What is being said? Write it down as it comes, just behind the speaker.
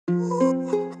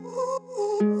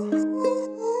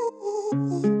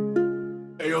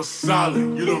Ayo,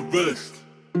 solid, you the realest.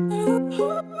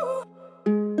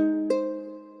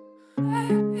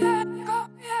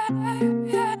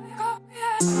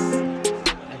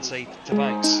 Inside to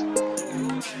Banks.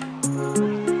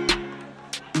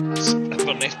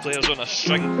 Inverness players on a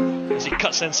string as he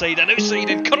cuts inside and outside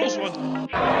and curls one.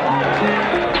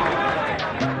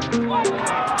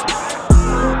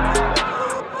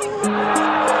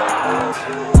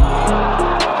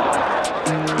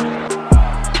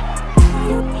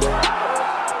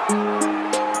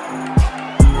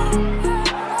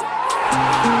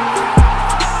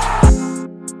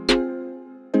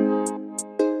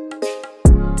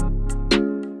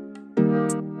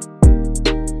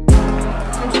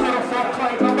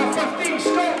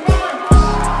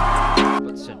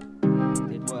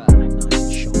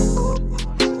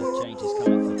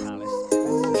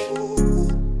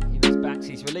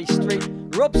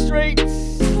 Rob Street,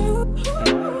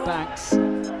 Banks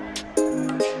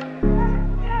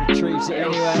retrieves it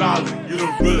anyway.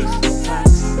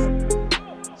 Banks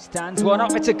stands one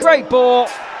up. It's a great ball,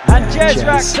 and Jez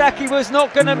Raksaki was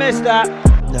not going to miss that.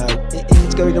 No,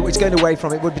 it's going away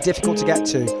from it. It would be difficult to get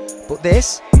to. But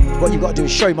this, what you've got to do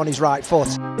is show him on his right foot.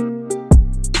 Scott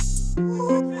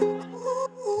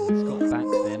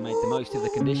Banks there made the most of the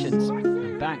conditions.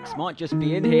 And Banks might just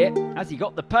be in here as he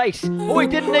got the pace. Oh, he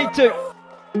didn't need to.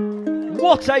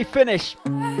 What a finish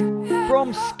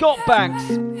from Scott Banks.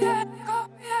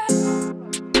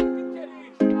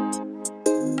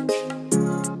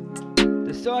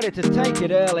 Decided to take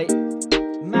it early.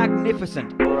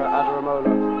 Magnificent.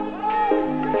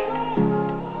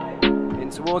 In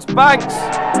towards Banks.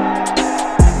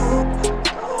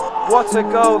 What a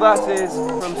goal that is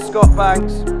from Scott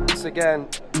Banks. Once again,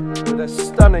 with a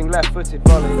stunning left-footed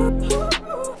volley.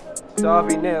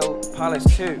 Derby 0, Palace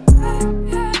 2.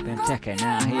 Benteke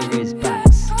now, here is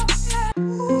Banks.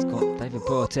 He's got David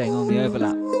Boateng on the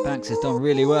overlap. Banks has done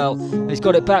really well. He's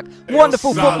got it back.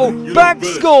 Wonderful football. Banks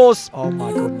scores. Oh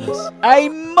my goodness. A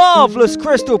marvellous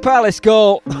Crystal Palace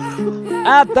goal.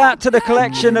 Add that to the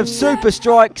collection of super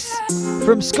strikes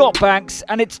from Scott Banks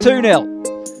and it's 2-0.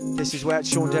 This is where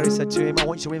Sean Derry said to him, I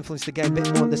want you to influence the game a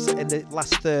bit more in the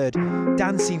last third.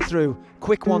 Dancing through.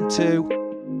 Quick 1-2.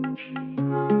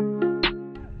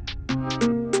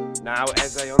 Now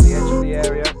Eze on the edge of the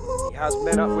area. He has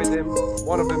men up with him.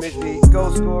 One of them is the goal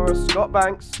scorer, Scott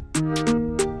Banks.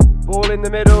 Ball in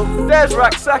the middle. There's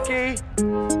Raksaki.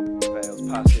 Fails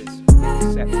passes.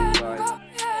 Intercepted by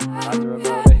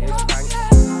Adaramola. Here's Banks.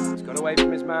 He's got away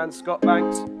from his man, Scott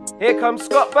Banks. Here comes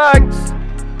Scott Banks.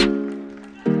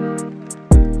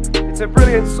 It's a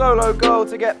brilliant solo goal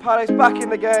to get Palace back in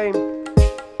the game.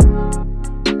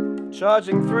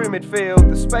 Charging through midfield.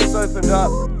 The space opened up.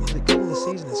 The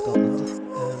season in Scotland a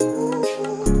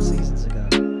couple of seasons ago.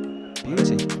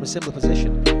 Beauty from a similar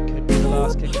position. Could be the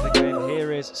last kick of the game.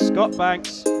 Here is Scott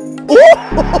Banks. And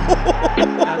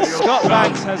Scott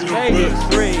Banks has made it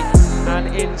 3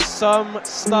 and in some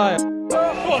style.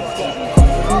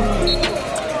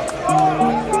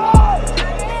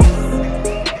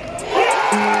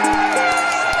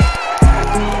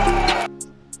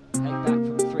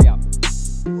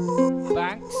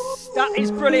 That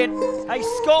is brilliant. A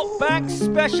Scott Banks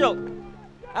special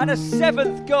and a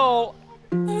 7th goal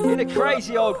in a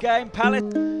crazy old game. Palace.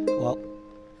 Well,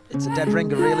 it's a dead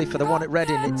ringer really for the one at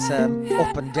Reading. It's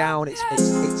up and down.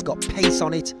 It's got pace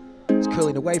on it. It's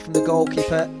curling away from the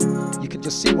goalkeeper. You can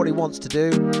just see what he wants to do.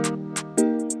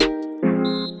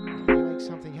 Make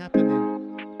something happen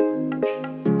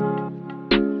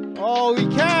then. Oh, he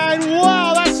can!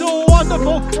 Wow, that's a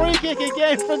wonderful free kick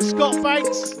again from Scott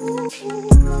Banks.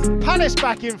 Palace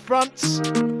back in front,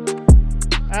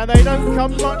 and they don't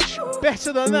come much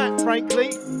better than that,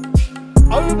 frankly.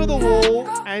 Over the wall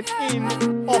and in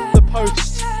off the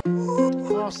post.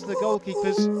 Past the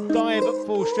goalkeeper's dive at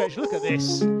full stretch. Look at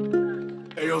this.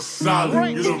 Ayo, solid,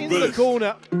 right in the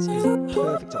corner. It's a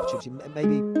perfect opportunity,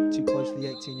 maybe too close to the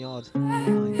 18-yard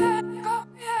line.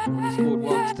 He scored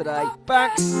once today.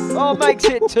 Banks, makes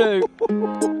it 2.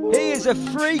 He is a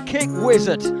free kick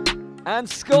wizard. And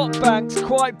Scott Banks,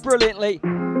 quite brilliantly,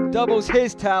 doubles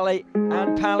his tally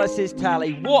and Palace's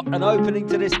tally. What an opening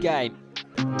to this game.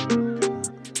 Is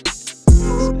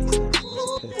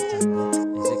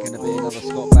it going to be another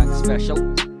Scott Banks special?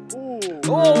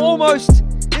 Oh, almost.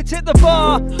 It's hit the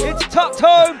bar. It's tucked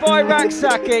home by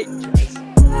Raksaki.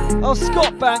 Oh,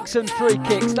 Scott Banks and free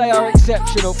kicks, they are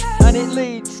exceptional. And it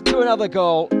leads to another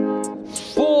goal.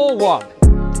 4-1.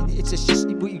 It's just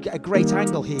you get a great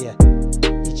angle here.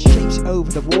 It shapes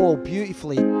over the wall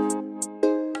beautifully.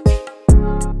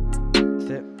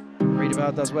 Read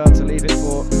Friedewald does well to leave it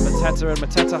for Mateta, and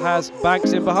Mateta has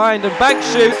Banks in behind, and Banks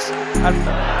shoots, and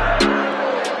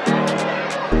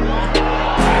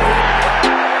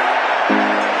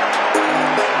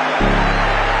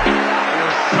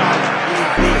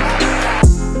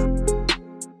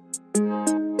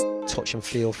touch and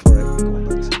feel for it. Go on,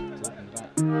 Banks.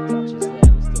 Touches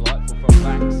there was delightful from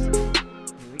Banks.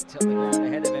 He reached up the ground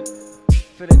ahead of him.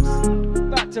 Phillips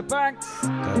back to Banks.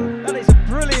 That is a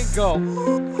brilliant goal.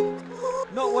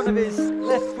 Not one of his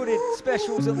left-footed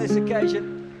specials on this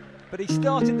occasion, but he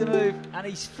started the move and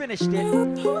he's finished it.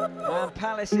 And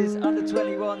Palace's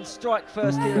under-21 strike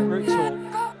first here at Roots Hall.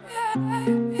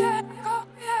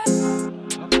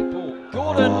 Lovely ball.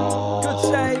 Gordon, good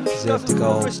save. Doesn't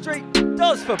fall for Street,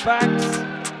 does for Banks.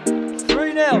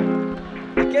 3-0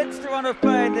 against the run of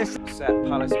play in this. set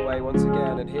Palace away once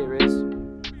again, and here is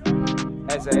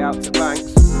Eze out to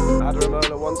Banks.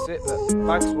 Adaramola wants it, but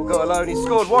Banks will go alone. He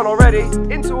scored one already,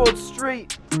 in towards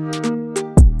Street.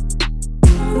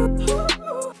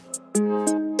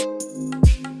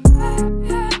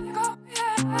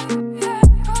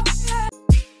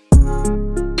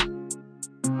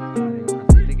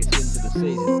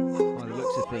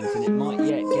 And it might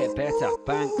yet get better.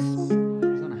 Banks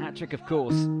is on a hat-trick, of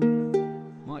course.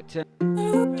 Might turn.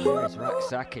 There's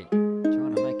Raksaki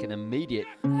trying to make an immediate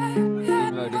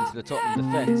inroad into the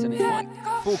Tottenham defence, and it might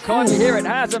fall kindly. Here it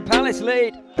has, and Palace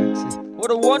lead.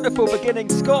 What a wonderful beginning.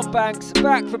 Scott Banks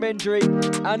back from injury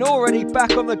and already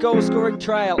back on the goal-scoring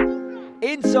trail.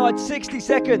 Inside 60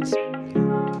 seconds.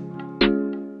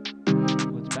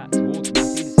 Back towards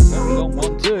Matthews. Very long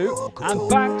 1-2. And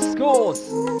Banks scores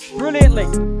brilliantly.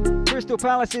 Crystal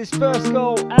Palace's first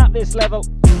goal at this level.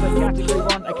 The Category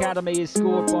 1 Academy is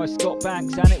scored by Scott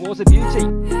Banks, and it was a beauty.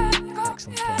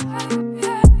 Excellent play. Really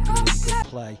good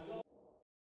play.